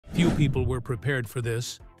Few people were prepared for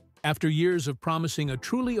this. After years of promising a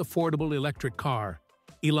truly affordable electric car,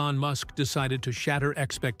 Elon Musk decided to shatter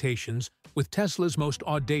expectations with Tesla's most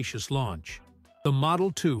audacious launch. The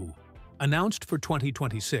Model 2, announced for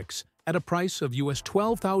 2026 at a price of US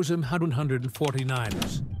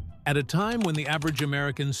 $12,149. At a time when the average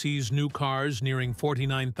American sees new cars nearing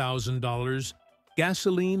 $49,000,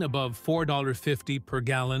 gasoline above $4.50 per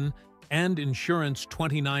gallon, and insurance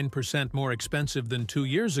 29% more expensive than 2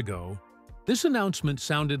 years ago, this announcement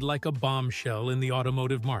sounded like a bombshell in the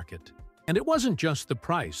automotive market. And it wasn't just the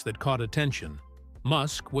price that caught attention.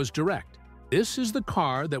 Musk was direct. This is the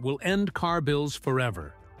car that will end car bills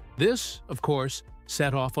forever. This, of course,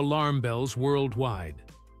 set off alarm bells worldwide.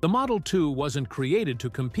 The Model 2 wasn't created to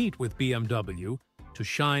compete with BMW, to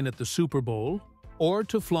shine at the Super Bowl, or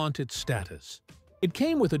to flaunt its status. It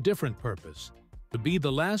came with a different purpose: to be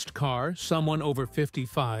the last car someone over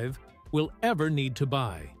 55 will ever need to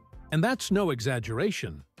buy. And that's no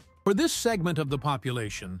exaggeration. For this segment of the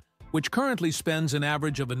population, which currently spends an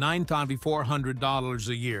average of $9,400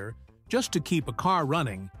 a year just to keep a car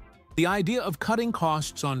running, the idea of cutting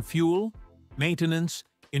costs on fuel, maintenance,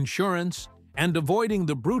 insurance, and avoiding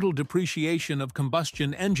the brutal depreciation of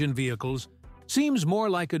combustion engine vehicles seems more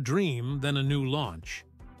like a dream than a new launch.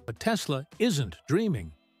 But Tesla isn't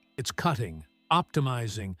dreaming. It's cutting,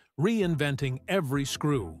 optimizing, reinventing every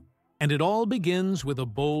screw. And it all begins with a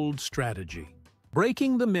bold strategy: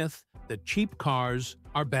 breaking the myth that cheap cars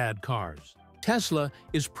are bad cars. Tesla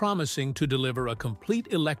is promising to deliver a complete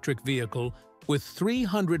electric vehicle with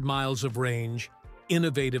 300 miles of range,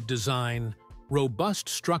 innovative design, robust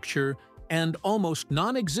structure, and almost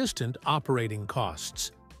non-existent operating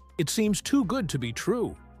costs. It seems too good to be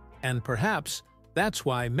true, and perhaps that's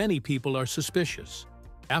why many people are suspicious.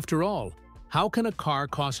 After all, how can a car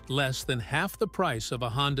cost less than half the price of a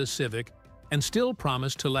Honda Civic and still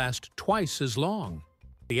promise to last twice as long?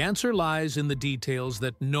 The answer lies in the details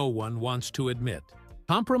that no one wants to admit.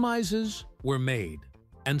 Compromises were made,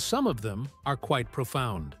 and some of them are quite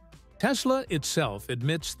profound. Tesla itself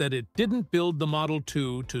admits that it didn't build the Model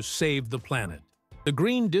 2 to save the planet. The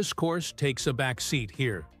green discourse takes a back seat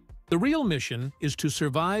here. The real mission is to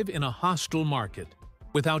survive in a hostile market,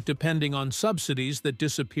 without depending on subsidies that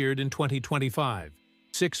disappeared in 2025,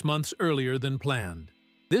 6 months earlier than planned.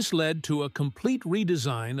 This led to a complete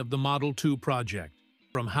redesign of the Model 2 project,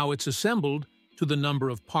 from how it's assembled to the number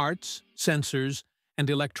of parts, sensors, and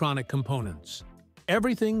electronic components.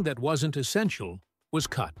 Everything that wasn't essential was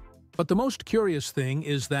cut. But the most curious thing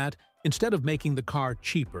is that, instead of making the car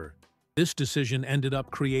cheaper, this decision ended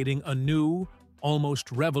up creating a new,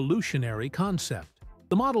 almost revolutionary concept.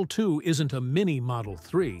 The Model 2 isn't a mini Model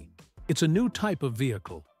 3. It's a new type of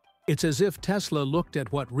vehicle. It's as if Tesla looked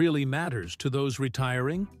at what really matters to those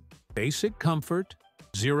retiring: basic comfort,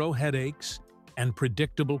 zero headaches, and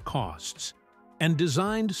predictable costs, and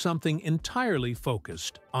designed something entirely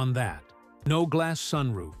focused on that. No glass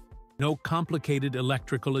sunroof, no complicated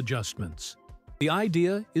electrical adjustments. The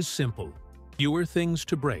idea is simple: fewer things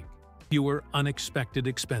to break, fewer unexpected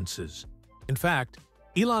expenses. In fact,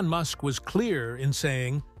 Elon Musk was clear in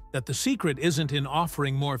saying that the secret isn't in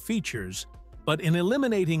offering more features, but in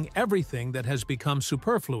eliminating everything that has become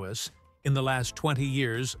superfluous in the last 20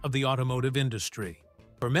 years of the automotive industry.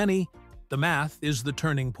 For many, the math is the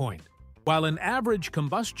turning point. While an average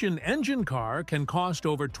combustion engine car can cost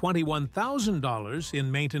over $21,000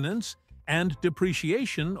 in maintenance and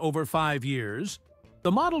depreciation over 5 years,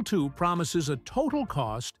 the Model 2 promises a total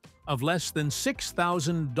cost of less than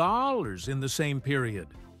 $6,000 in the same period.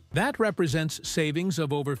 That represents savings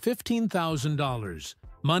of over $15,000,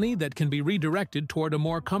 money that can be redirected toward a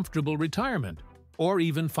more comfortable retirement, or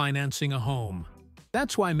even financing a home.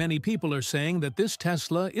 That's why many people are saying that this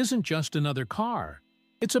Tesla isn't just another car.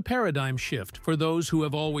 It's a paradigm shift for those who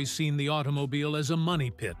have always seen the automobile as a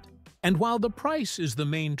money pit. And while the price is the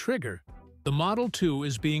main trigger, the Model 2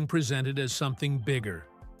 is being presented as something bigger,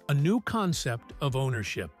 a new concept of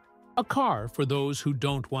ownership. A car for those who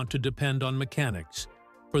don't want to depend on mechanics,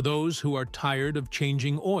 for those who are tired of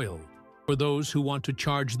changing oil, for those who want to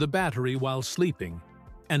charge the battery while sleeping,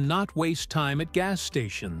 and not waste time at gas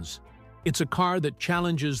stations. It's a car that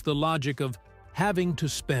challenges the logic of having to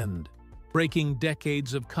spend, breaking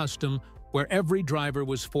decades of custom where every driver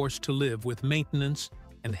was forced to live with maintenance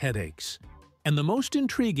and headaches. And the most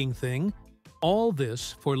intriguing thing, all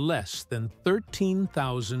this for less than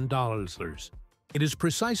 $13,000. It is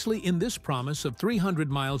precisely in this promise of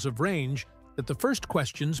 300 miles of range that the first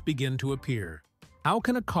questions begin to appear. How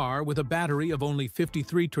can a car with a battery of only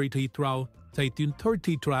 53 kWh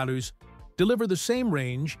deliver the same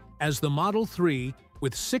range as the Model 3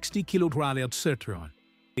 with 60 kWh?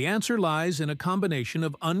 The answer lies in a combination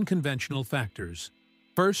of unconventional factors.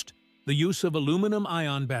 First, the use of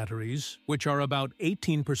aluminum-ion batteries, which are about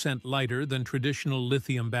 18% lighter than traditional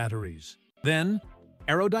lithium batteries. Then,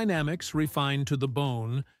 aerodynamics refined to the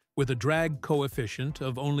bone with a drag coefficient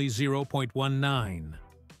of only 0.19,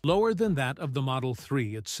 lower than that of the Model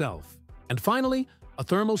 3 itself. And finally, a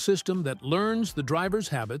thermal system that learns the driver's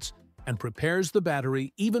habits and prepares the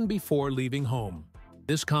battery even before leaving home.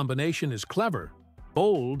 This combination is clever,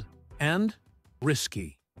 bold, and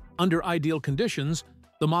risky. Under ideal conditions,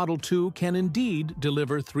 the Model 2 can indeed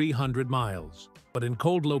deliver 300 miles. But in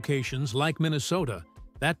cold locations like Minnesota,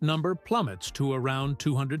 that number plummets to around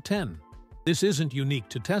 210. This isn't unique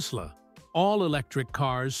to Tesla. All electric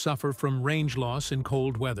cars suffer from range loss in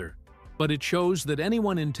cold weather. But it shows that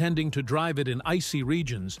anyone intending to drive it in icy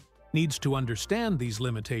regions needs to understand these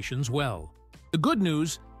limitations well. The good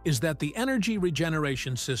news is that the energy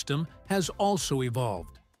regeneration system has also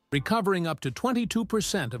evolved, recovering up to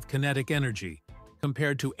 22% of kinetic energy,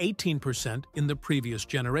 compared to 18% in the previous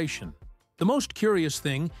generation. The most curious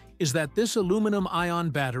thing is that this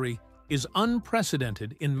aluminum-ion battery is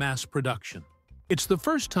unprecedented in mass production. It's the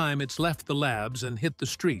first time it's left the labs and hit the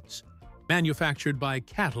streets, manufactured by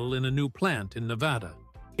cattle in a new plant in Nevada.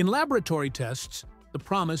 In laboratory tests, the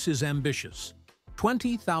promise is ambitious: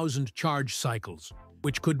 20,000 charge cycles,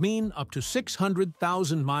 which could mean up to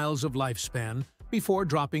 600,000 miles of lifespan before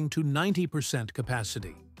dropping to 90%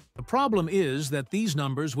 capacity. The problem is that these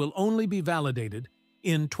numbers will only be validated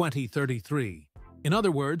in 2033. In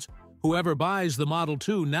other words, whoever buys the Model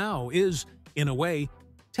 2 now is, in a way,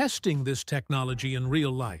 testing this technology in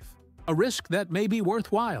real life, a risk that may be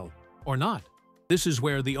worthwhile or not. This is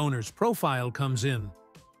where the owner's profile comes in.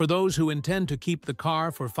 For those who intend to keep the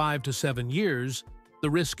car for 5 to 7 years, the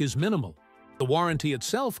risk is minimal. The warranty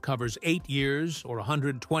itself covers 8 years or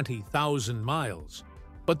 120,000 miles.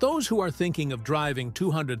 But those who are thinking of driving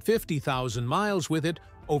 250,000 miles with it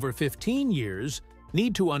over 15 years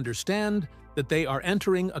need to understand that they are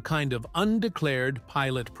entering a kind of undeclared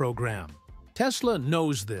pilot program. Tesla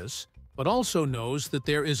knows this, but also knows that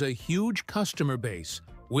there is a huge customer base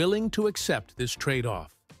willing to accept this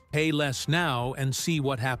trade-off. Pay less now and see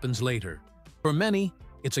what happens later. For many,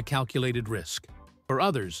 it's a calculated risk. For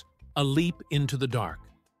others, a leap into the dark.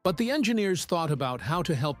 But the engineers thought about how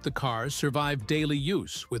to help the car survive daily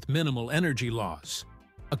use with minimal energy loss.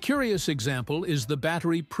 A curious example is the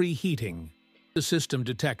battery preheating. The system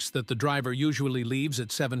detects that the driver usually leaves at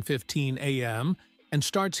 7:15 a.m. and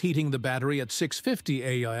starts heating the battery at 6:50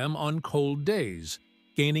 a.m. on cold days,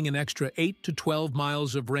 gaining an extra 8 to 12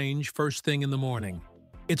 miles of range first thing in the morning.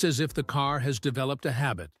 It's as if the car has developed a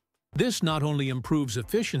habit. This not only improves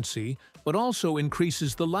efficiency, but also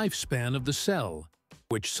increases the lifespan of the cell,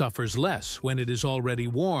 which suffers less when it is already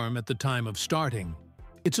warm at the time of starting.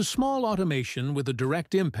 It's a small automation with a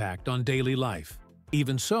direct impact on daily life.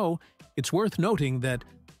 Even so, it's worth noting that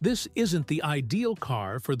this isn't the ideal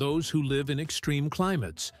car for those who live in extreme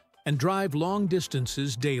climates and drive long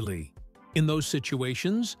distances daily. In those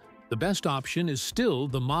situations, the best option is still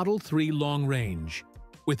the Model 3 Long Range,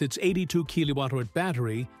 with its 82 kWh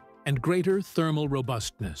battery and greater thermal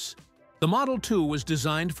robustness. The Model 2 was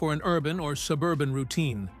designed for an urban or suburban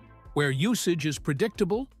routine, where usage is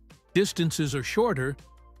predictable, distances are shorter,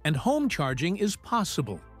 and home charging is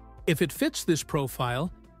possible. If it fits this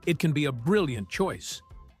profile, it can be a brilliant choice.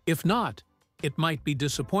 If not, it might be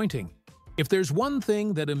disappointing. If there's one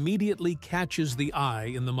thing that immediately catches the eye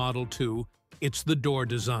in the Model 2, it's the door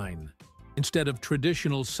design. Instead of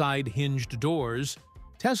traditional side-hinged doors,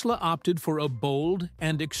 Tesla opted for a bold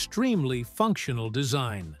and extremely functional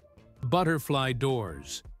design: butterfly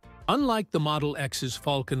doors. Unlike the Model X's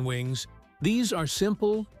Falcon wings, these are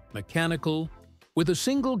simple, mechanical, with a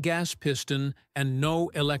single gas piston and no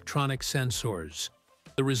electronic sensors.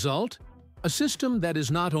 The result? A system that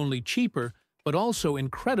is not only cheaper, but also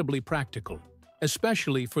incredibly practical,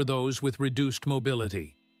 especially for those with reduced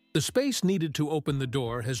mobility. The space needed to open the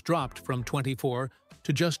door has dropped from 24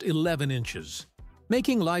 to just 11 inches,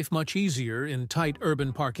 making life much easier in tight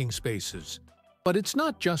urban parking spaces. But it's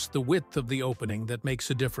not just the width of the opening that makes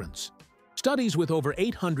a difference. Studies with over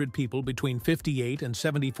 800 people between 58 and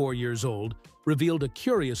 74 years old revealed a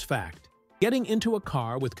curious fact. Getting into a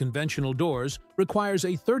car with conventional doors requires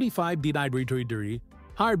a 35-degree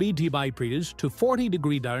to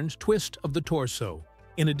 40-degree twist of the torso,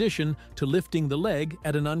 in addition to lifting the leg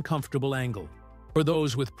at an uncomfortable angle. For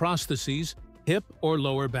those with prostheses, hip or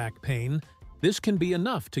lower back pain, this can be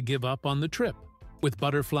enough to give up on the trip. With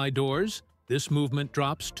butterfly doors, this movement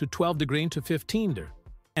drops to 12 to 15,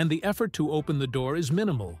 and the effort to open the door is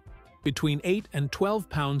minimal, between 8 and 12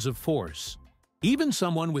 pounds of force. Even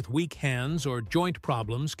someone with weak hands or joint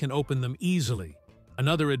problems can open them easily.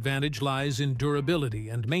 Another advantage lies in durability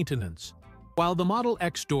and maintenance. While the Model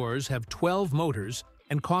X doors have 12 motors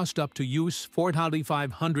and cost up to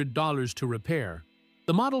 $4,500 to repair,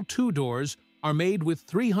 the Model 2 doors are made with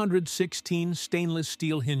 316 stainless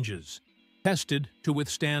steel hinges, tested to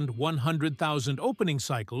withstand 100,000 opening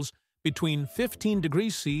cycles between 15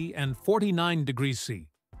 degrees C and 49 degrees C.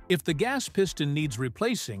 If the gas piston needs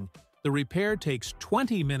replacing, the repair takes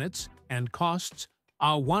 20 minutes and costs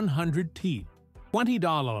 $120,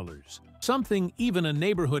 something even a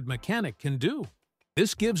neighborhood mechanic can do.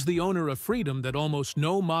 This gives the owner a freedom that almost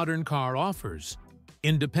no modern car offers: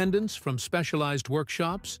 independence from specialized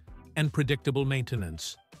workshops and predictable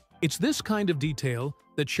maintenance. It's this kind of detail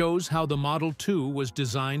that shows how the Model 2 was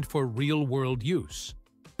designed for real-world use.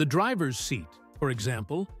 The driver's seat, for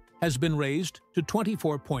example, has been raised to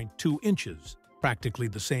 24.2 inches, practically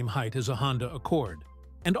the same height as a Honda Accord,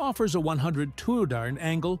 and offers a 102°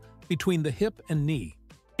 angle between the hip and knee.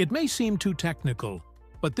 It may seem too technical,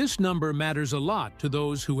 but this number matters a lot to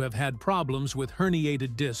those who have had problems with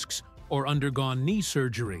herniated discs or undergone knee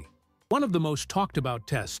surgery. One of the most talked about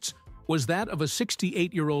tests was that of a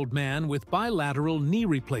 68-year-old man with bilateral knee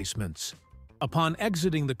replacements. Upon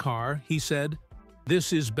exiting the car, he said,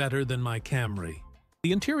 "This is better than my Camry."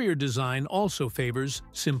 The interior design also favors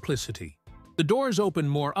simplicity. The doors open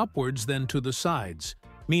more upwards than to the sides,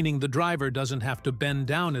 meaning the driver doesn't have to bend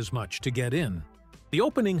down as much to get in. The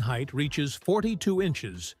opening height reaches 42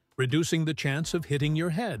 inches, reducing the chance of hitting your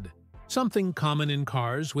head, something common in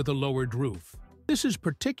cars with a lowered roof. This is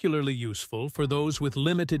particularly useful for those with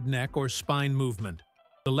limited neck or spine movement.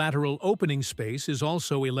 The lateral opening space is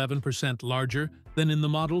also 11% larger than in the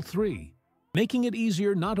Model 3, making it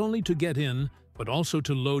easier not only to get in, but also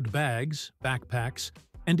to load bags, backpacks,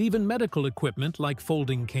 and even medical equipment like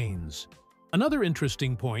folding canes. Another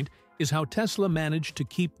interesting point is how Tesla managed to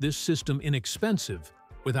keep this system inexpensive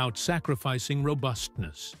without sacrificing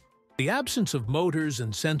robustness. The absence of motors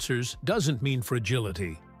and sensors doesn't mean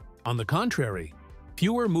fragility. On the contrary,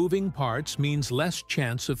 fewer moving parts means less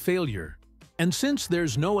chance of failure. And since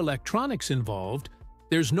there's no electronics involved,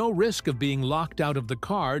 there's no risk of being locked out of the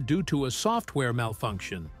car due to a software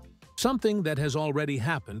malfunction, something that has already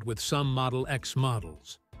happened with some Model X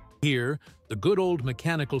models. Here, the good old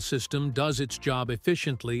mechanical system does its job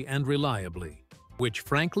efficiently and reliably, which,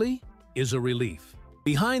 frankly, is a relief.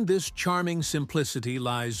 Behind this charming simplicity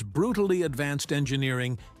lies brutally advanced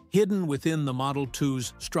engineering hidden within the Model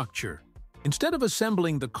 2's structure. Instead of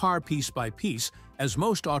assembling the car piece by piece, as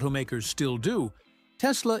most automakers still do,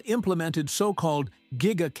 Tesla implemented so-called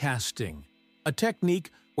Giga-Casting, a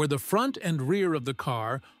technique where the front and rear of the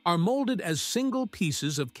car are molded as single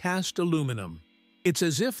pieces of cast aluminum. It's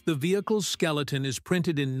as if the vehicle's skeleton is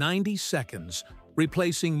printed in 90 seconds,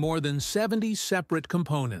 replacing more than 70 separate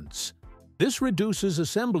components. This reduces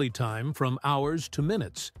assembly time from hours to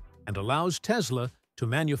minutes and allows Tesla to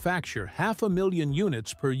manufacture 500,000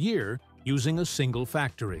 units per year using a single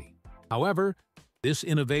factory. However, this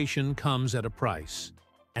innovation comes at a price,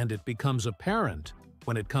 and it becomes apparent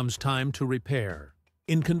when it comes time to repair.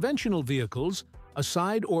 In conventional vehicles, a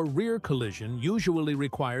side or rear collision usually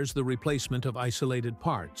requires the replacement of isolated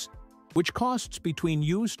parts, which costs between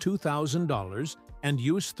 $2,000 and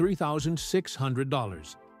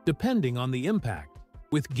 $3,600, depending on the impact.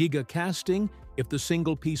 With Giga-Casting, if the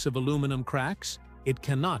single piece of aluminum cracks, it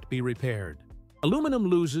cannot be repaired. Aluminum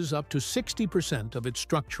loses up to 60% of its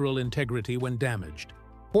structural integrity when damaged,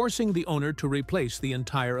 forcing the owner to replace the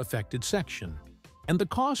entire affected section. And the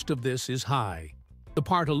cost of this is high. The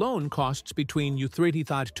part alone costs between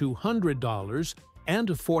 $3,200 and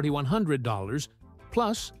 $4,100,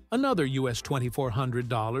 plus another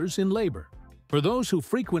 $2,400 in labor. For those who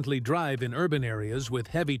frequently drive in urban areas with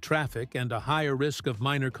heavy traffic and a higher risk of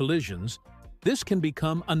minor collisions, this can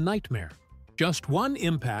become a nightmare. Just one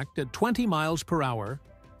impact at 20 miles per hour,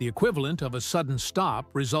 the equivalent of a sudden stop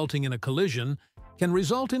resulting in a collision, can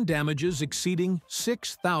result in damages exceeding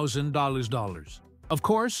 $6,000. Of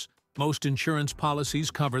course, most insurance policies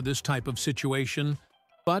cover this type of situation,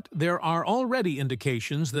 but there are already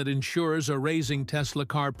indications that insurers are raising Tesla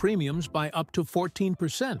car premiums by up to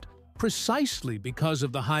 14%, precisely because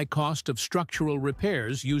of the high cost of structural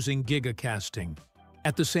repairs using Giga-Casting.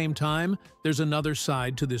 At the same time, there's another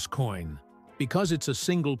side to this coin. Because it's a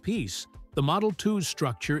single piece, the Model 2's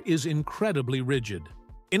structure is incredibly rigid.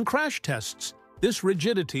 In crash tests, this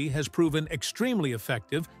rigidity has proven extremely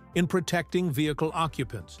effective in protecting vehicle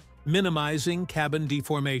occupants, minimizing cabin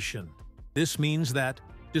deformation. This means that,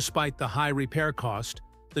 despite the high repair cost,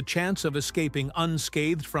 the chance of escaping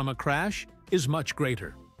unscathed from a crash is much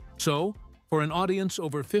greater. So, For an audience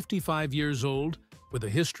over 55 years old, with a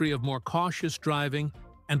history of more cautious driving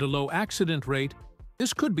and a low accident rate,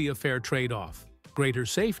 this could be a fair trade-off. Greater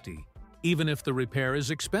safety, even if the repair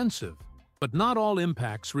is expensive. But not all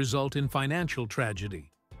impacts result in financial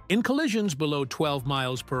tragedy. In collisions below 12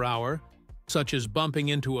 miles per hour, such as bumping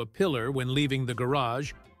into a pillar when leaving the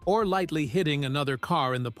garage or lightly hitting another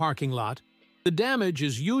car in the parking lot, the damage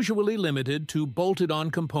is usually limited to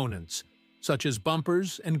bolted-on components, such as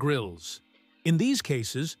bumpers and grills. In these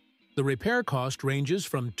cases, the repair cost ranges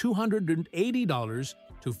from $280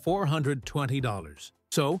 to $420.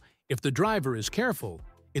 So, if the driver is careful,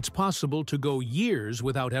 it's possible to go years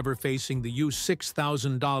without ever facing the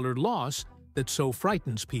 $6,000 loss that so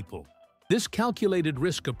frightens people. This calculated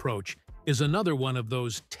risk approach is another one of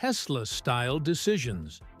those Tesla-style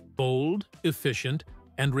decisions, bold, efficient,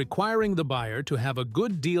 and requiring the buyer to have a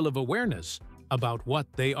good deal of awareness about what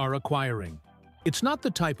they are acquiring. It's not the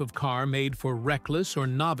type of car made for reckless or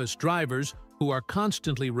novice drivers who are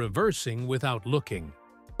constantly reversing without looking.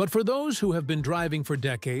 But for those who have been driving for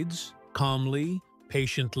decades, calmly,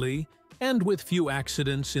 patiently, and with few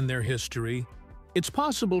accidents in their history, it's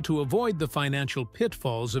possible to avoid the financial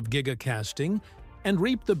pitfalls of Giga-Casting and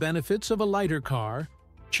reap the benefits of a lighter car,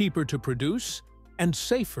 cheaper to produce, and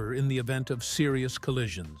safer in the event of serious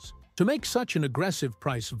collisions. To make such an aggressive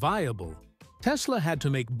price viable, Tesla had to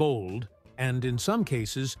make bold, and in some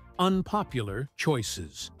cases, unpopular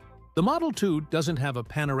choices. The Model 2 doesn't have a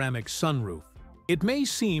panoramic sunroof. It may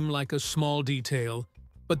seem like a small detail,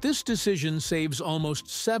 but this decision saves almost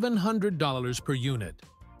 $700 per unit.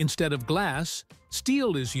 Instead of glass,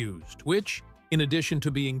 steel is used, which, in addition to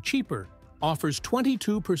being cheaper, offers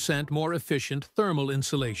 22% more efficient thermal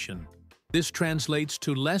insulation. This translates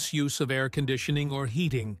to less use of air conditioning or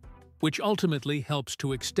heating, which ultimately helps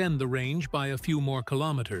to extend the range by a few more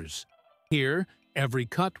kilometers. Here, every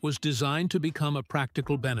cut was designed to become a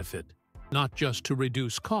practical benefit, not just to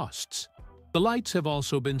reduce costs. The lights have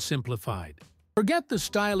also been simplified. Forget the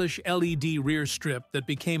stylish LED rear strip that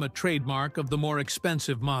became a trademark of the more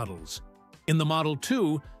expensive models. In the Model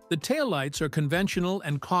 2, the taillights are conventional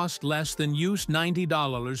and cost less than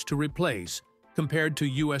 $90 to replace, compared to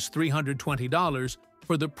 $320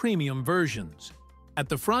 for the premium versions. At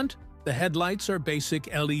the front, the headlights are basic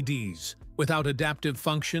LEDs, without adaptive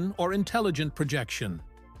function or intelligent projection.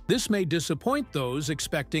 This may disappoint those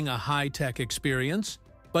expecting a high-tech experience,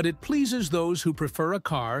 but it pleases those who prefer a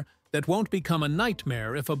car that won't become a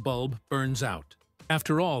nightmare if a bulb burns out.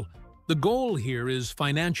 After all, the goal here is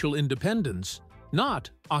financial independence, not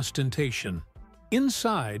ostentation.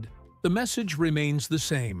 Inside, the message remains the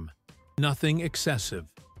same. Nothing excessive.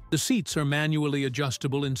 The seats are manually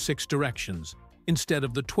adjustable in 6 directions, instead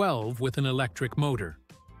of the 12 with an electric motor.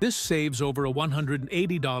 This saves over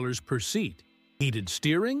 $180 per seat. Heated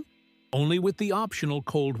steering? Only with the optional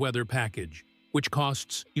cold weather package, which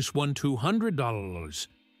costs $200.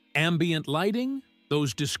 Ambient lighting?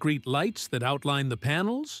 Those discrete lights that outline the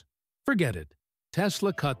panels? Forget it.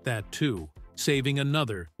 Tesla cut that too, saving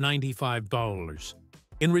another $95.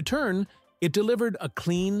 In return, it delivered a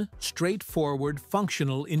clean, straightforward,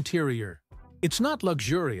 functional interior. It's not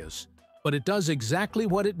luxurious, but it does exactly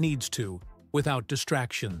what it needs to, without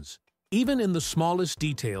distractions. Even in the smallest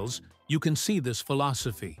details, you can see this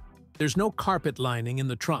philosophy. There's no carpet lining in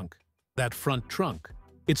the trunk, that front trunk.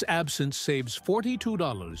 Its absence saves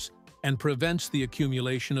 $42 and prevents the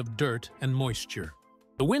accumulation of dirt and moisture.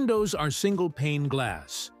 The windows are single-pane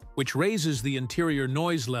glass, which raises the interior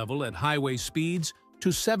noise level at highway speeds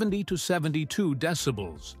to 70 to 72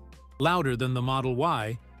 decibels, louder than the Model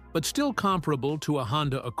Y, but still comparable to a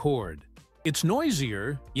Honda Accord. It's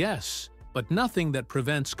noisier, yes, but nothing that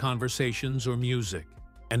prevents conversations or music.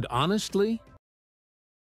 And honestly,